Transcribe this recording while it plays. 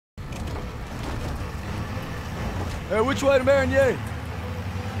Hey, which way to Marigny?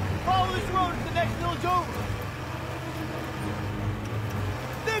 Follow this road to the next village over.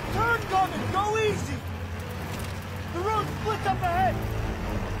 Big turn coming! Go easy! The road splits up ahead!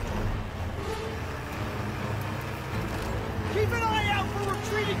 Keep an eye out for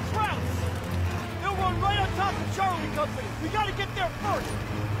retreating trouts! They'll run right on top of Charlie Company! We gotta get there first!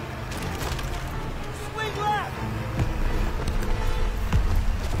 Swing left!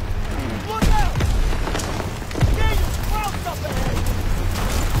 Look out! Daniel, trouts up ahead!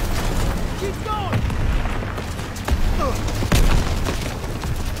 Keep going!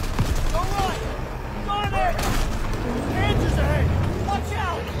 All right! Got it! Answers ahead! Watch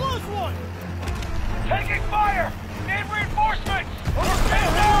out! Close one! Taking fire! Need reinforcements!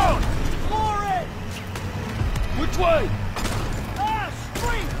 Stand down! Floor it! Which way? Ah!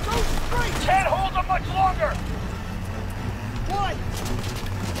 Straight! Go straight! Can't hold them much longer! What?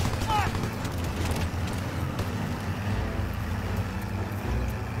 Ah!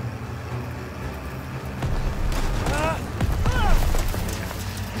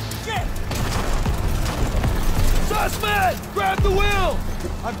 Shit! Sussman! Grab the wheel!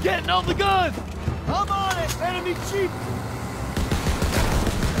 I'm getting on the gun! I'm on it! Enemy jeep!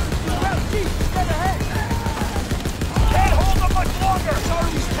 Route jeep! Dead ahead! Can't hold them much longer!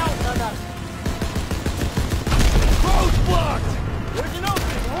 Charlie's counting on us! Road's blocked! There's an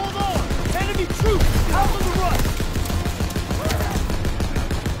opening! Hold on! Enemy troops! Out on the run!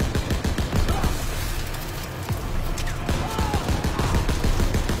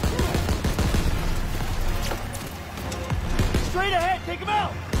 Straight ahead! Take him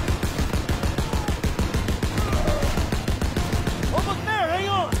out! Almost there! Hang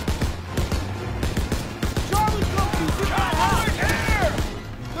on! Charlie Company's in that house! Here!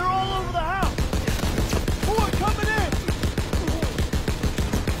 They're all over the house! More coming in!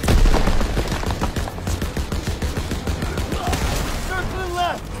 Circling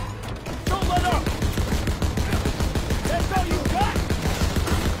left! Don't let up! That's all you got?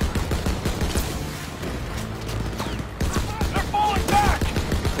 They're falling back!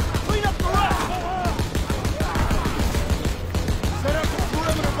 Clean up the rest! Set up the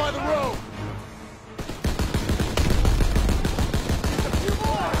perimeter by the road! A few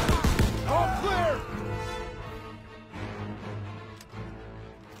more! All clear!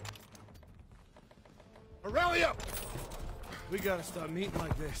 Rally up! We gotta stop meeting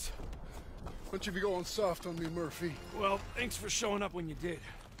like this. Don't you be going soft on me, Murphy. Well, thanks for showing up when you did.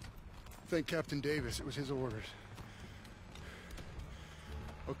 Thank Captain Davis. It was his orders.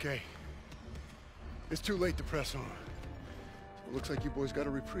 Okay. It's too late to press on. It looks like you boys got a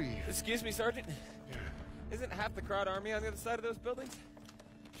reprieve. Excuse me, Sergeant? Yeah. Isn't half the crowd army on the other side of those buildings?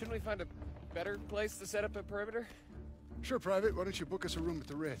 Shouldn't we find a better place to set up a perimeter? Sure, Private. Why don't you book us a room at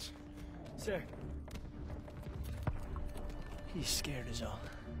the Ritz? Sir. He's scared as all.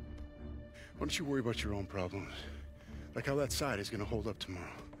 Why don't you worry about your own problems? Like how that side is gonna hold up tomorrow.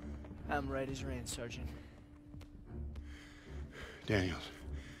 I'm right as rain, Sergeant. Daniels,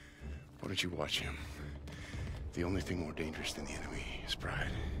 why don't you watch him? The only thing more dangerous than the enemy is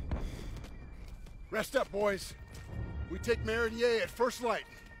pride. Rest up, boys. We take Marigny at first light.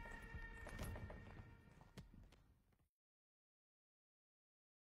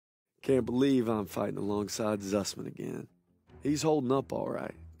 Can't believe I'm fighting alongside Zussman again. He's holding up all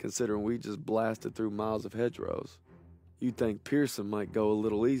right, considering we just blasted through miles of hedgerows. You'd think Pearson might go a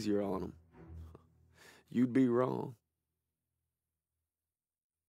little easier on him. You'd be wrong.